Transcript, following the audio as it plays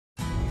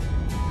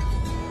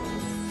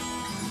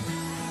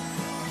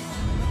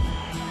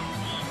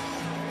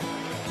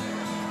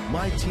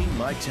My Team,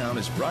 My Town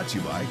is brought to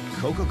you by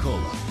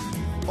Coca-Cola.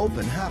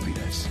 Open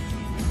happiness.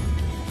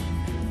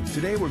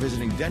 Today we're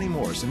visiting Denny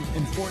Morrison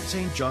in Fort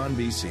St. John,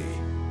 BC.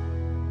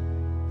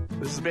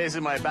 This is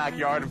basically my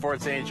backyard in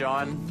Fort St.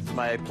 John. It's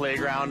my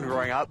playground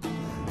growing up.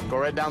 Go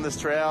right down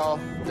this trail,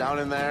 down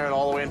in there, and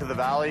all the way into the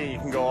valley. You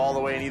can go all the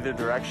way in either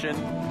direction.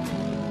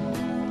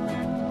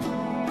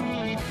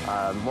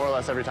 More or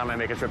less every time I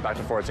make a trip back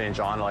to Fort St.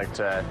 John, I like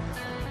to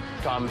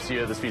come see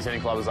what the speed skating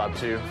club is up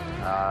to,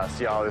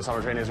 see how their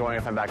summer training is going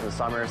if I'm back in the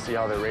summer, see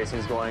how their racing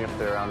is going if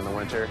they're around in the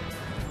winter,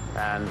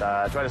 and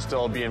try to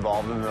still be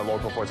involved in the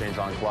local Fort St.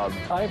 John club.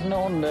 I've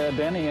known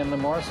Denny and the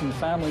Morrison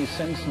family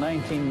since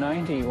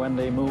 1990 when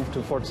they moved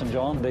to Fort St.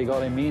 John. They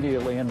got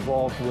immediately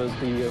involved with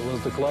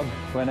the club.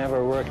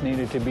 Whenever work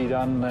needed to be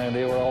done,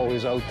 they were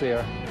always out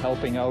there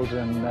helping out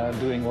and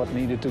doing what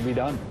needed to be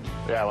done.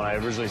 Yeah, when I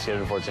originally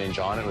skated in Fort St.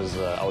 John, it was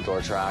an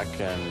outdoor track,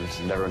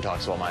 and everyone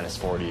talks about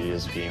 -40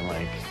 as being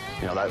like,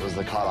 you know, that was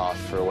the cutoff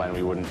for when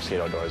we wouldn't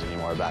skate outdoors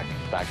anymore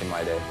back in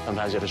my day.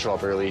 Sometimes you have to show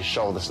up early,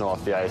 shovel the snow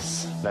off the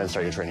ice, then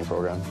start your training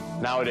program.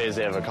 Nowadays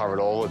they have a covered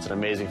oval. It's an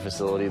amazing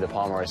facility, the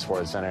Pomeroy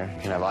Sports Center.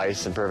 You can have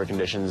ice in perfect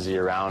conditions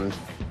year-round.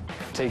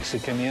 It takes a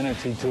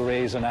community to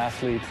raise an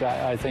athlete.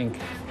 I think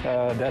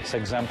that's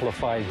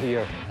exemplified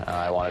here.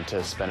 I wanted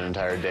to spend an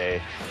entire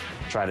day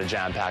trying to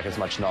jam-pack as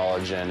much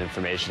knowledge and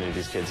information into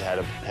these kids'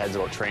 heads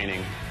about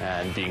training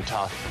and being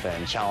tough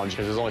and challenging,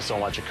 because there's only so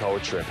much a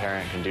coach or a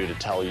parent can do to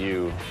tell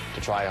you to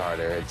try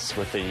harder. It's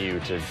within you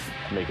to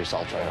make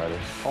yourself try harder.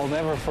 I'll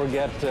never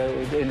forget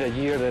in the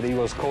year that he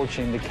was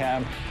coaching the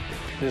camp,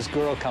 this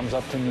girl comes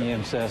up to me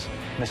and says,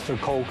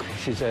 "Mr. Coke,"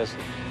 she says,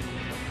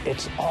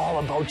 "it's all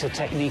about the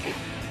technique."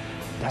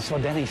 That's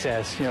what Denny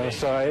says, you know,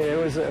 so it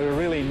was a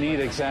really neat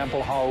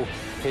example how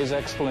his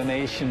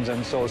explanations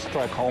and so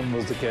struck home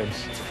with the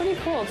kids. It's pretty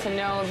cool to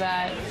know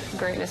that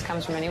greatness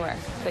comes from anywhere,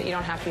 that you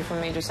don't have to be from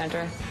a major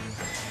center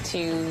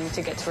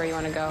to get to where you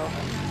want to go.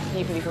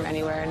 You can be from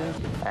anywhere.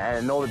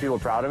 And know that people are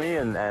proud of me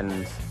and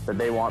that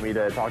they want me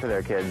to talk to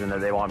their kids and that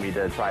they want me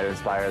to try to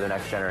inspire the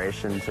next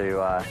generation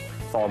to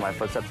follow my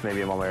footsteps maybe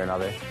in one way or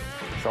another.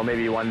 So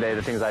maybe one day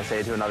the things I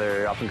say to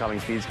another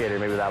up-and-coming speed skater,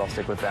 maybe that'll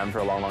stick with them for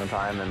a long, long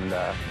time, and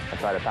I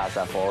try to pass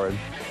that forward.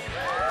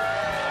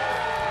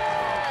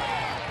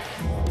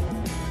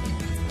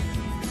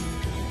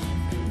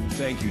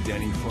 Thank you,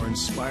 Denny, for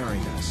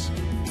inspiring us.